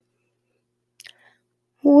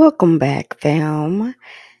Welcome back, fam.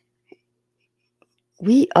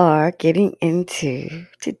 We are getting into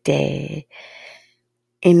today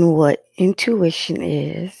in what intuition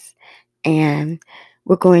is, and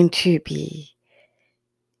we're going to be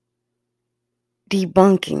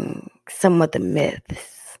debunking some of the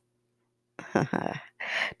myths.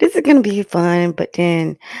 This is going to be fun, but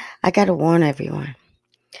then I got to warn everyone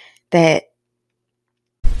that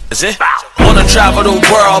Is it? Wanna travel the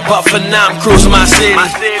world, but for now I'm cruising my city.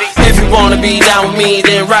 If you wanna be down with me,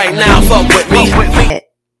 then right now fuck with me. that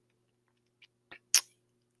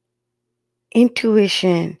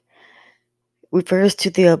intuition refers to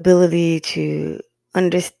the ability to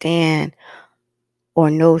understand or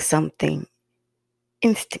know something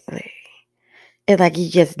instantly. It's like you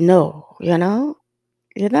just know, you know?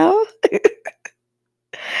 You know?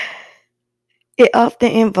 It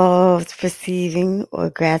often involves perceiving or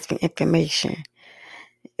grasping information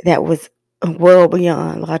that was well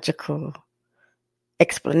beyond logical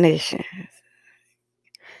explanations,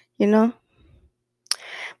 you know?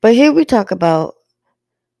 But here we talk about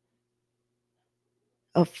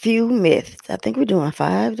a few myths. I think we're doing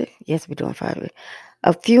 5. Yes, we're doing 5.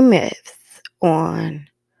 A few myths on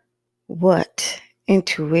what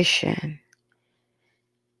intuition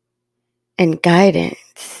and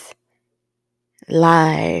guidance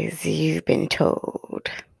lies you've been told.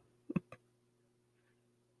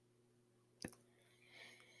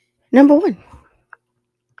 Number 1.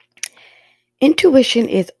 Intuition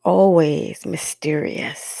is always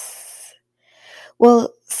mysterious.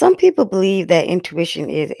 Well, some people believe that intuition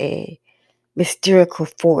is a mystical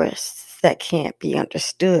force that can't be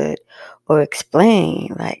understood or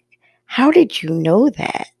explained. Like, how did you know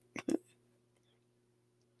that?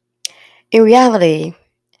 In reality,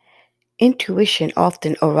 intuition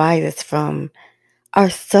often arises from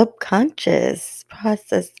our subconscious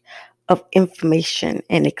process of information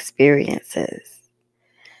and experiences.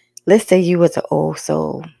 Let's say you was an old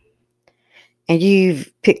soul and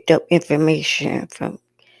you've picked up information from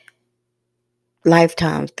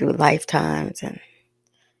lifetimes through lifetimes, and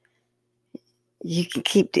you can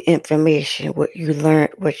keep the information, what you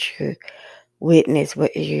learned, what you witnessed,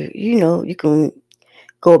 what you can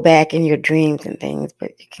go back in your dreams and things,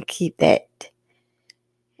 but you can keep that.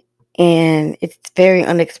 And it's very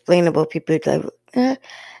unexplainable. People are like,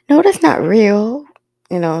 no, that's not real,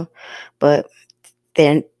 but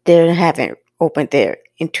they haven't opened their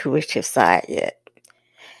intuitive side yet.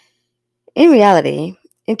 In reality,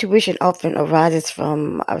 intuition often arises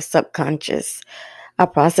from our subconscious, our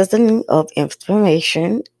processing of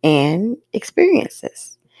information and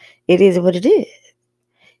experiences. It is what it is.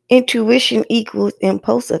 Intuition equals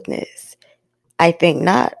impulsiveness. I think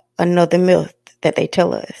not. Another myth that they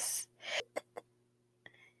tell us.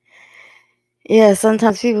 Yeah,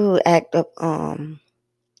 sometimes people who act up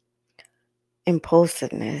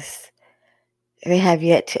impulsiveness, they have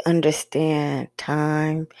yet to understand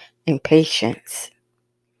time and patience.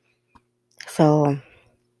 So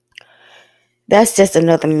that's just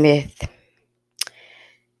another myth.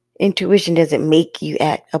 Intuition doesn't make you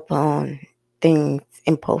act upon things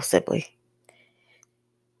impulsively.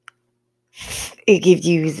 It gives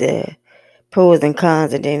you the pros and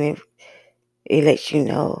cons, and then it lets you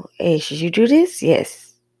know, hey, should you do this?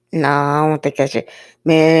 Yes. No, I don't think I should.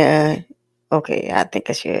 Man, okay, I think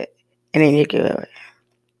I should. And then you do it.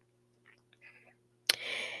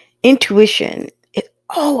 Intuition is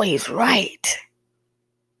always right.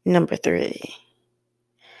 Number 3.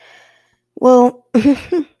 Well,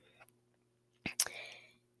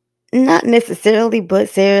 not necessarily, but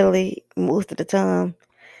serially, most of the time,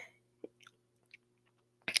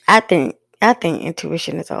 I think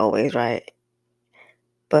intuition is always right.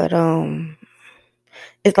 But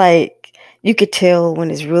it's like you could tell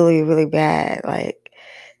when it's really, really bad. Like,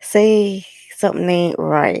 say something ain't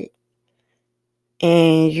right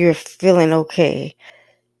and you're feeling okay,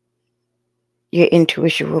 your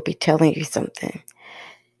intuition will be telling you something.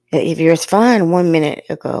 If you're fine 1 minute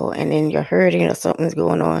ago and then you're hurting or something's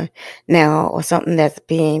going on now or something that's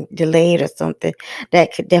being delayed or something,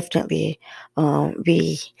 that could definitely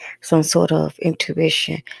be some sort of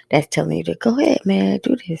intuition that's telling you to go ahead, man,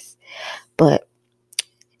 do this. But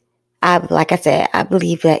like I said, I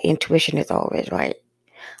believe that intuition is always right.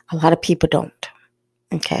 A lot of people don't.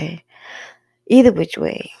 Okay. Either which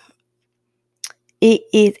way, it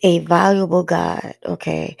is a valuable guide.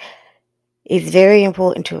 Okay. It's very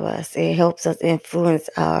important to us. It helps us influence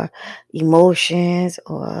our emotions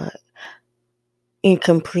or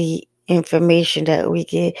incomplete information that we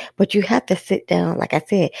get. But you have to sit down. Like I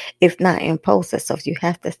said, it's not impulsive. So you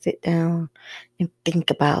have to sit down and think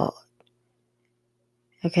about,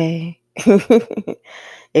 okay,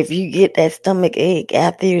 If you get that stomach ache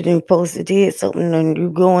after you done supposed to did something and you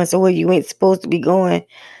going somewhere you ain't supposed to be going,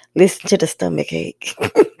 listen to the stomach ache.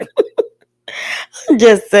 I'm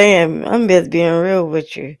just saying, I'm just being real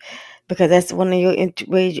with you. Because that's one of your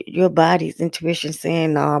your body's intuition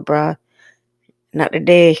saying, nah, bruh, not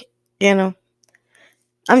today. You know?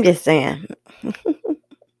 I'm just saying.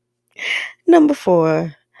 Number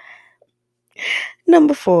four.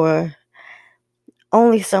 Number four.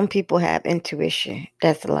 Only some people have intuition.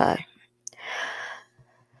 That's a lie.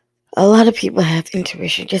 A lot of people have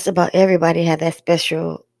intuition. Just about everybody has that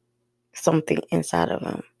special something inside of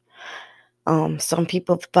them. Some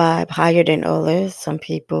people vibe higher than others. Some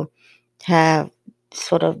people have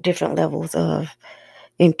sort of different levels of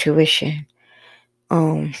intuition.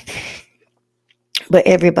 But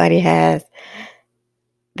everybody has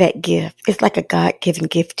that gift. It's like a God-given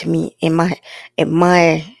gift to me in my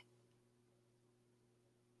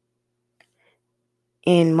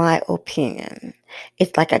opinion.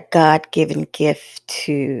 It's like a God-given gift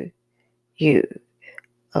to you.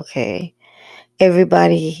 Okay.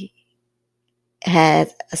 Everybody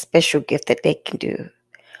has a special gift that they can do.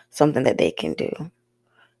 Something that they can do.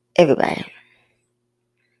 Everybody.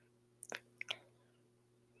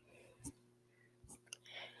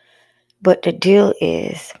 But the deal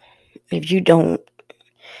is, if you don't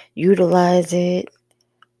utilize it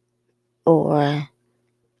or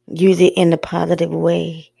use it in a positive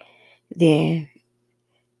way, then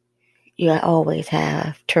you always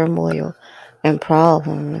have turmoil and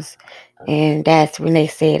problems. And that's when they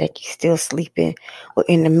say that you're still sleeping or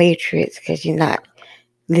in the matrix because you're not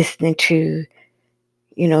listening to,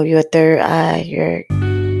 your third eye,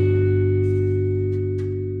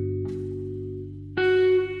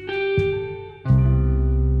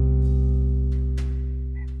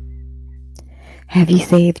 Have you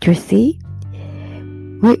saved your seat?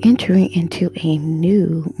 We're entering into a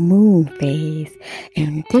new moon phase,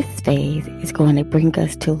 and this phase is going to bring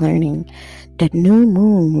us to learning the new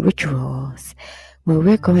moon rituals, where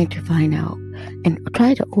we're going to find out and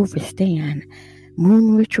try to understand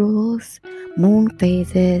moon rituals, moon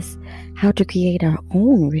phases, how to create our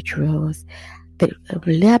own rituals, the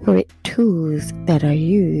elaborate tools that are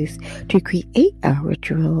used to create our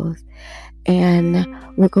rituals, and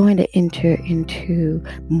we're going to enter into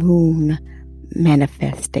moon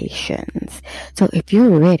manifestations. So if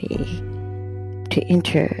you're ready to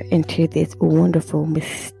enter into this wonderful,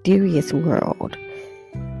 mysterious world,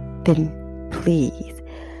 then please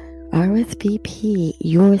RSVP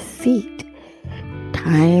your seat.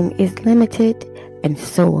 Time is limited, and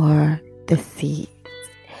so are the seats.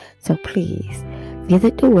 So please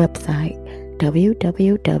visit the website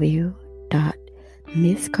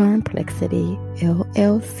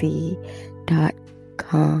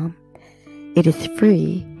www.misscomplexity.llc.com. It is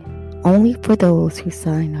free only for those who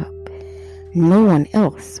sign up. No one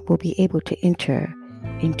else will be able to enter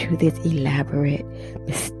into this elaborate,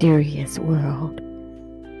 mysterious world.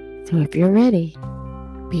 So if you're ready,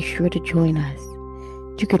 be sure to join us.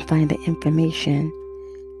 You can find the information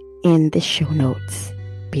in the show notes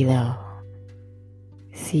below.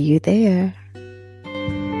 See you there.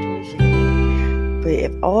 But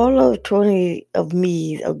if all of 20 of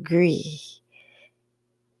me agree,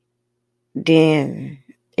 then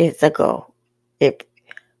it's a go. If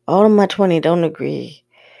all of my 20 don't agree,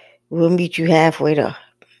 we'll meet you halfway there.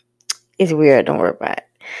 It's weird, don't worry about it.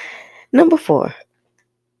 Number 4,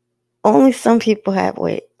 only some people have,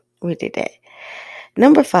 we did that.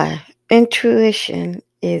 Number 5, intuition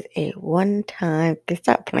is a one-time thing.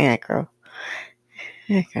 Stop playing, girl.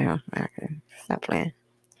 Stop playing.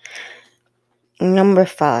 Number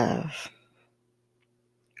 5.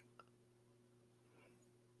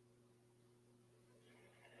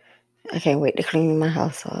 I can't wait to clean my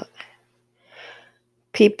house up.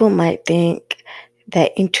 People might think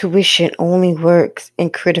that intuition only works in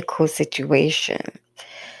critical situations.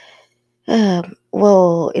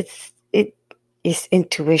 Well, it's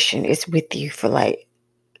intuition. It's with you for like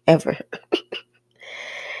ever.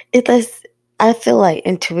 I feel like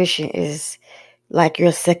intuition is like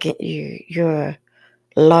your second you, your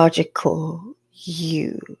logical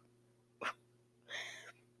you.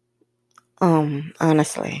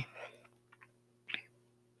 Honestly,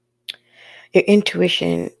 your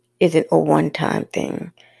intuition isn't a one-time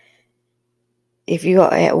thing. If you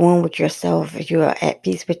are at one with yourself, if you are at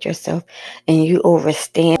peace with yourself, and you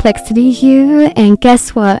understand Complexity here, and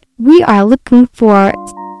guess what? We are looking for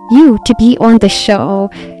you to be on the show.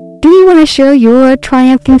 do you want to share your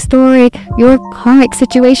triumphing story, your karmic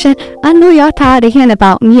situation? I know y'all tired of hearing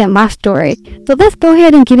about me and my story. So let's go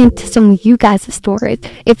ahead and get into some of you guys' stories.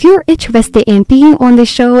 If you're interested in being on the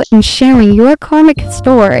show and sharing your karmic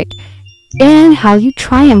story and how you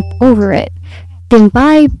triumph over it, then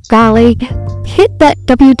by golly, hit that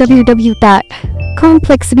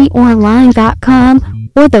www.complexityonline.com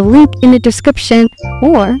or the link in the description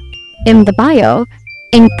or in the bio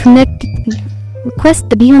and request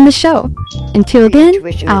to be on the show. Until then,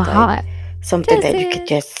 Intuition is aha. something that you could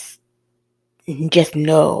just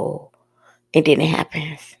know, and then it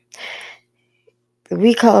happens.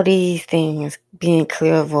 We call these things being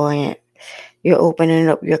clairvoyant. You're opening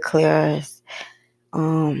up your clairs.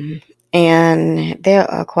 And there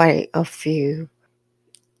are quite a few.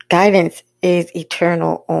 Guidance is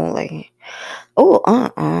eternal only. Oh,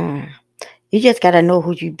 you just gotta know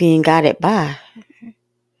who you being guided by.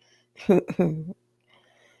 You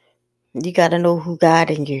gotta know who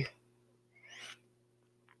guiding you.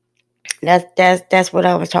 That's what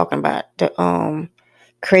I was talking about. The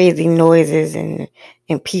crazy noises and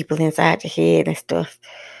people inside your head and stuff.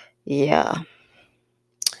 Yeah.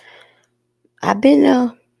 I've been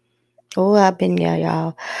there. I've been there,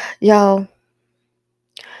 y'all. Y'all,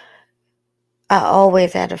 I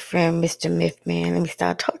always had a friend, Mr. Mythman. Let me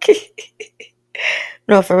start talking.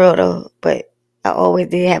 No, for real though. But I always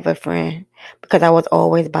did have a friend because I was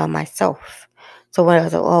always by myself. So when I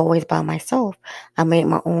was always by myself, I made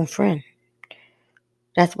my own friend.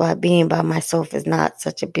 That's why being by myself is not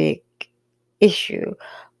such a big issue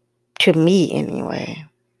to me anyway.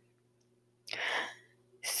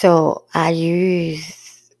 So I use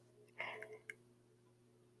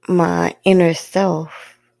my inner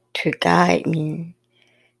self to guide me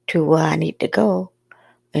to where I need to go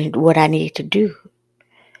and what I need to do.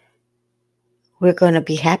 We're going to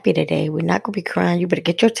be happy today. We're not going to be crying. You better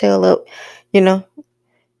get your tail up. You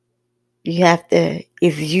have to,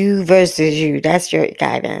 it's you versus you. That's your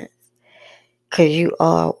guidance. Because you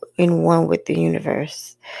are in one with the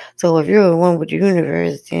universe. So if you're in one with the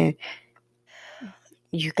universe, then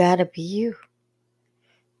you got to be you.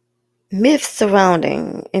 Myths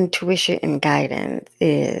surrounding intuition and guidance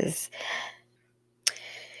is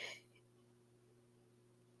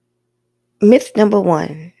myth number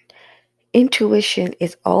 1. Intuition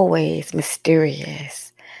is always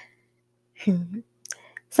mysterious.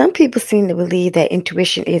 Some people seem to believe that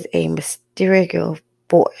intuition is a mysterious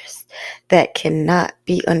force that cannot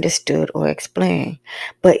be understood or explained.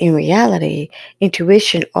 But in reality,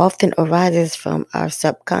 intuition often arises from our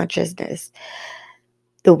subconsciousness,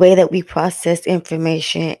 the way that we process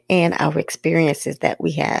information, and our experiences that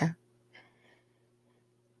we have.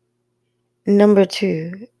 Number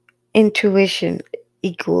 2, intuition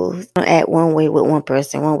equals act one way with one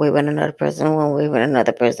person, one way with another person, one way with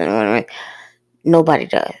another person. Nobody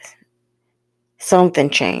does. Something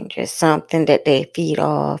changes, something that they feed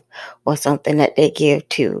off or something that they give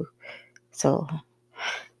to. So,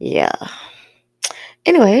 yeah.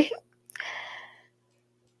 Anyway,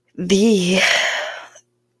 the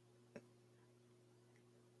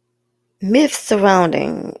myth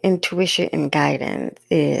surrounding intuition and guidance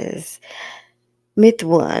is myth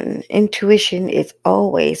 1. Intuition is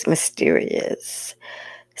always mysterious.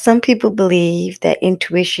 Some people believe that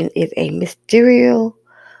intuition is a mysterious.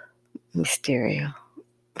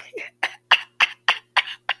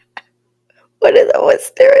 What is a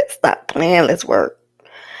mysterious? Stop playing. Let's work.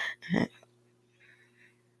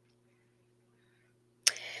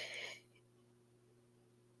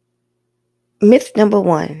 Myth number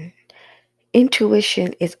 1.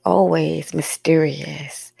 Intuition is always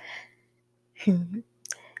mysterious.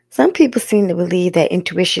 Some people seem to believe that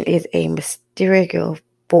intuition is a mysterious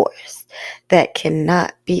force that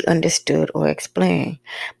cannot be understood or explained.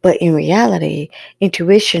 But in reality,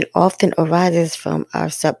 intuition often arises from our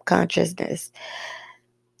subconsciousness,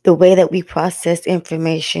 the way that we process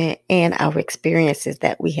information, and our experiences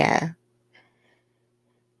that we have.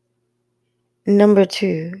 Number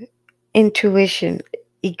 2, intuition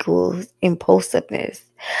equals impulsiveness.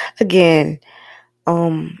 Again,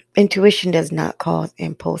 intuition does not cause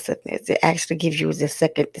impulsiveness. It actually gives you a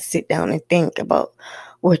second to sit down and think about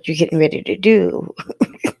what you're getting ready to do.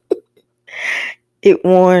 It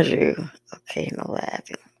warns you. Okay, no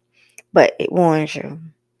laughing. But it warns you.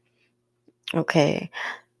 Okay.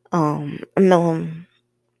 No.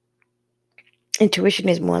 Intuition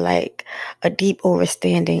is more like a deep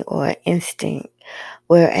understanding or instinct,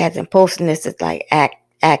 whereas impulsiveness is like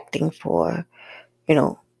acting for,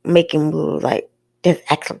 making moves, like just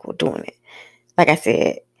acting for doing it. Like I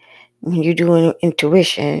said, when you're doing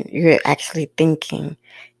intuition, you're actually thinking.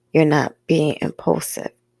 You're not being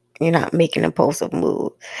impulsive. You're not making impulsive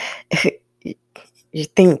moves. You're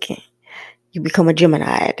thinking. You become a Gemini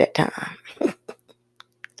at that time.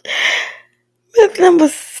 Myth number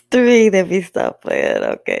 3, that we stop playing.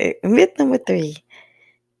 Okay. Myth number 3.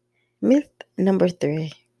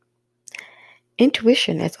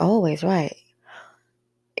 Intuition is always right.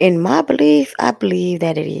 In my belief, I believe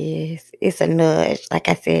that it is. It's a nudge. Like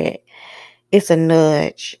I said, it's a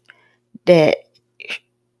nudge that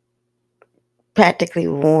practically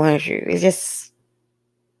warns you. It's just,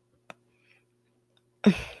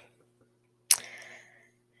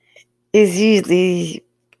 it's usually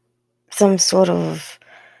some sort of,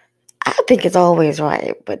 I think it's always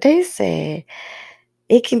right, but they say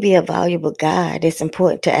it can be a valuable guide. It's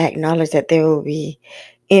important to acknowledge that there will be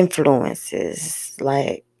influences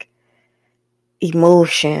like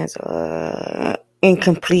emotions or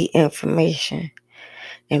incomplete information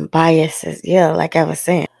and biases. Yeah, like I was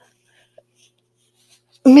saying.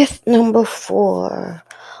 Myth number 4.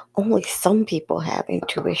 Only some people have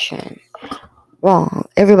intuition. Wrong.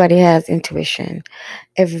 Everybody has intuition.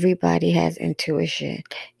 Everybody has intuition.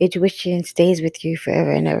 Intuition stays with you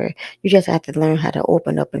forever and ever. You just have to learn how to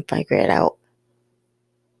open up and figure it out.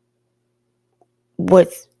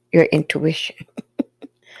 What's your intuition?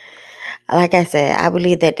 Like I said, I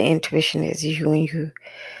believe that the intuition is you and you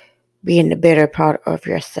being the better part of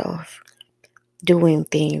yourself, doing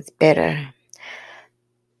things better.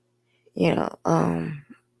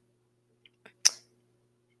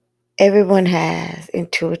 Everyone has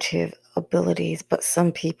intuitive abilities, but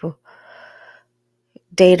some people,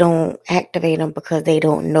 they don't activate them because they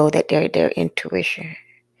don't know that they're their intuition.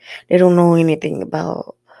 They don't know anything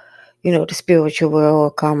about, the spiritual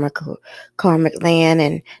world, karmic land,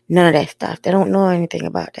 and none of that stuff. They don't know anything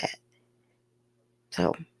about that.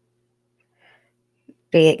 So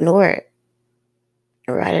they ignore it,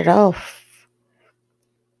 write it off.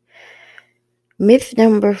 Myth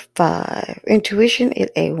number 5. Intuition is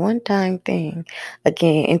a one-time thing.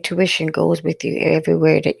 Again, intuition goes with you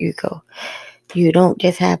everywhere that you go. You don't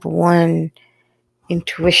just have one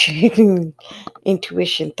intuition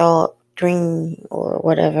thought, dream, or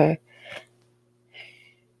whatever.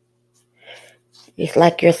 It's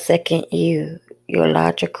like your second you, your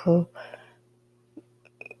logical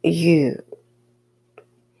you.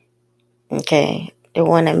 Okay? The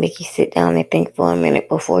one that make you sit down and think for a minute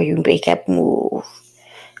before you make a move.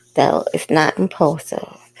 So it's not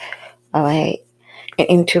impulsive. Alright? And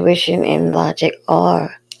intuition and logic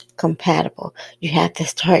are compatible. You have to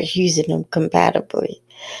start using them compatibly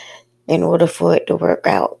in order for it to work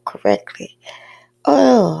out correctly.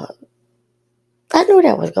 Oh, I knew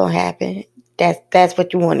that was going to happen. That's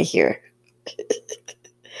what you want to hear.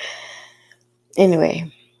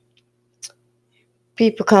 Anyway,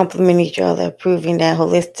 people complement each other, proving that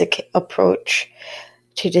holistic approach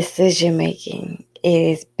to decision making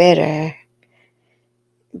is better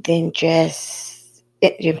than just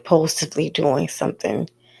impulsively doing something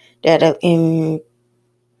that'll end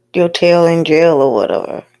your tail in jail or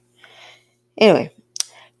whatever. Anyway,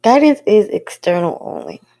 guidance is external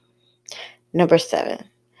only. Number 7.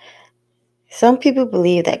 Some people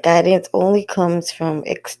believe that guidance only comes from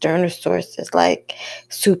external sources like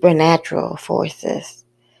supernatural forces.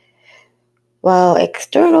 While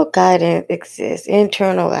external guidance exists,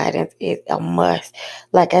 internal guidance is a must.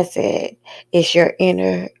 Like I said, it's your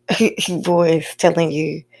inner voice telling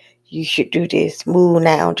you you should do this. Move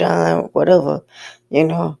now, John, whatever,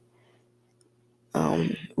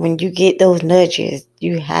 when you get those nudges,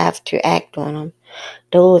 you have to act on them.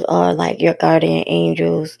 Those are like your guardian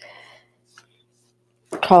angels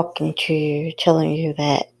talking to you, telling you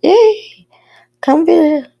that, yay, come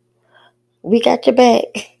here, we got your back.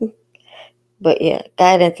 But yeah,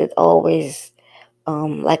 guidance is always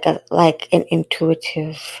like an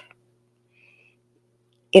intuitive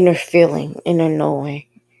inner feeling, inner knowing.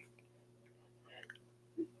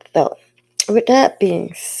 So, with that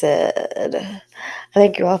being said, I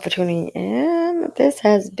thank you all for tuning in. This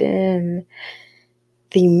has been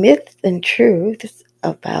the myths and truths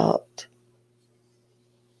about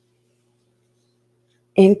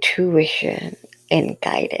intuition and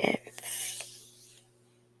guidance.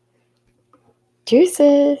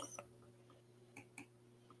 Deuces.